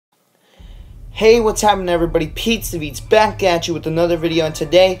Hey, what's happening everybody? Pizza Beats back at you with another video, and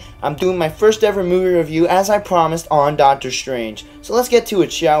today I'm doing my first ever movie review as I promised on Doctor Strange. So let's get to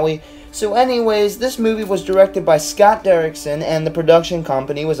it, shall we? So anyways, this movie was directed by Scott Derrickson and the production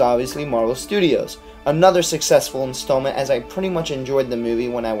company was obviously Marvel Studios. Another successful installment as I pretty much enjoyed the movie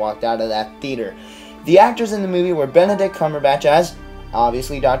when I walked out of that theater. The actors in the movie were Benedict Cumberbatch as,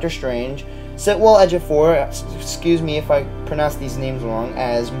 obviously, Doctor Strange, Sitwell Ejiofor, excuse me if I pronounce these names wrong,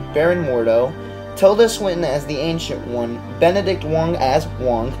 as Baron Mordo, Tilda Swinton as the Ancient One, Benedict Wong as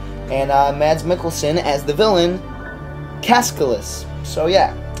Wong, and Mads Mikkelsen as the villain, Casculus. So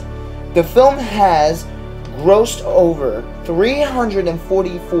yeah, the film has grossed over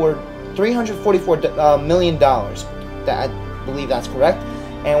 $344 million. I believe that's correct,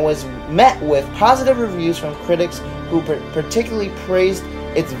 and was met with positive reviews from critics who particularly praised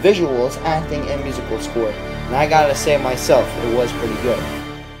its visuals, acting, and musical score. And I gotta say myself, it was pretty good.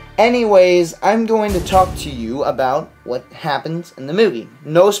 Anyways, I'm going to talk to you about what happens in the movie.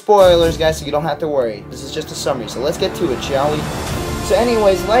 No spoilers, guys, so you don't have to worry. This is just a summary, so let's get to it, shall we? So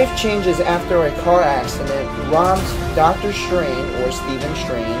anyways, life changes after a car accident robs Doctor Strange, or Stephen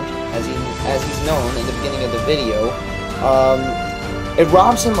Strange, as he's known in the beginning of the video. It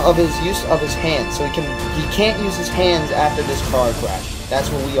robs him of his use of his hands, so he can't use his hands after this car crash. That's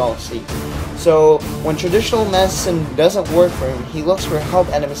what we all see. So, when traditional medicine doesn't work for him, he looks for help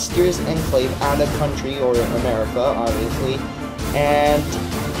at a mysterious enclave out of country, or America, obviously. And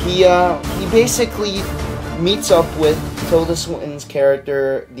he basically meets up with Tilda Swinton's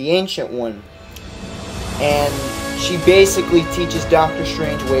character, the Ancient One. And she basically teaches Doctor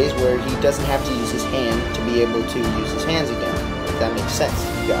Strange ways where he doesn't have to use his hand to be able to use his hands again. If that makes sense to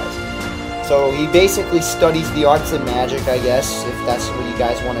you guys. So he basically studies the arts of magic, I guess, if that's what you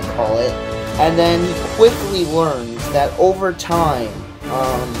guys want to call it. And then he quickly learns that over time,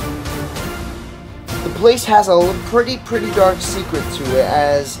 the place has a pretty dark secret to it,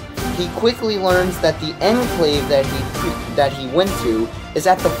 as he quickly learns that the enclave that he went to is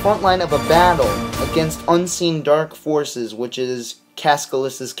at the front line of a battle against unseen dark forces, which is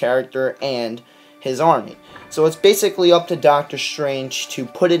Casculus' character and his army. So it's basically up to Doctor Strange to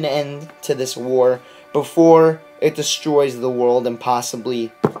put an end to this war before it destroys the world and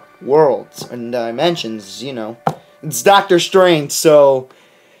possibly worlds and dimensions, you know. It's Doctor Strange, so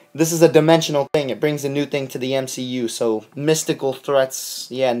this is a dimensional thing. It brings a new thing to the MCU, so mystical threats,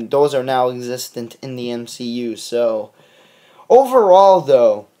 yeah, and those are now existent in the MCU. So overall,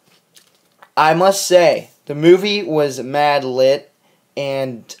 though, I must say, the movie was mad lit,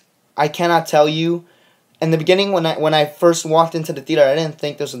 and I cannot tell you, in the beginning, when I first walked into the theater, I didn't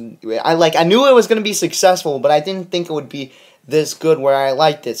think this would... I knew it was going to be successful, but I didn't think it would be this good where I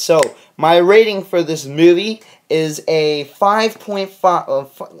liked it. So, my rating for this movie is a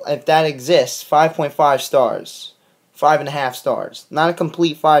 5.5, if that exists, 5.5 stars. 5.5 stars. Not a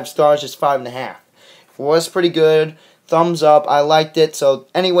complete 5 stars, just 5.5. It was pretty good. Thumbs up. I liked it. So,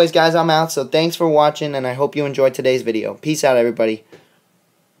 anyways, guys, I'm out. So, thanks for watching, and I hope you enjoyed today's video. Peace out, everybody.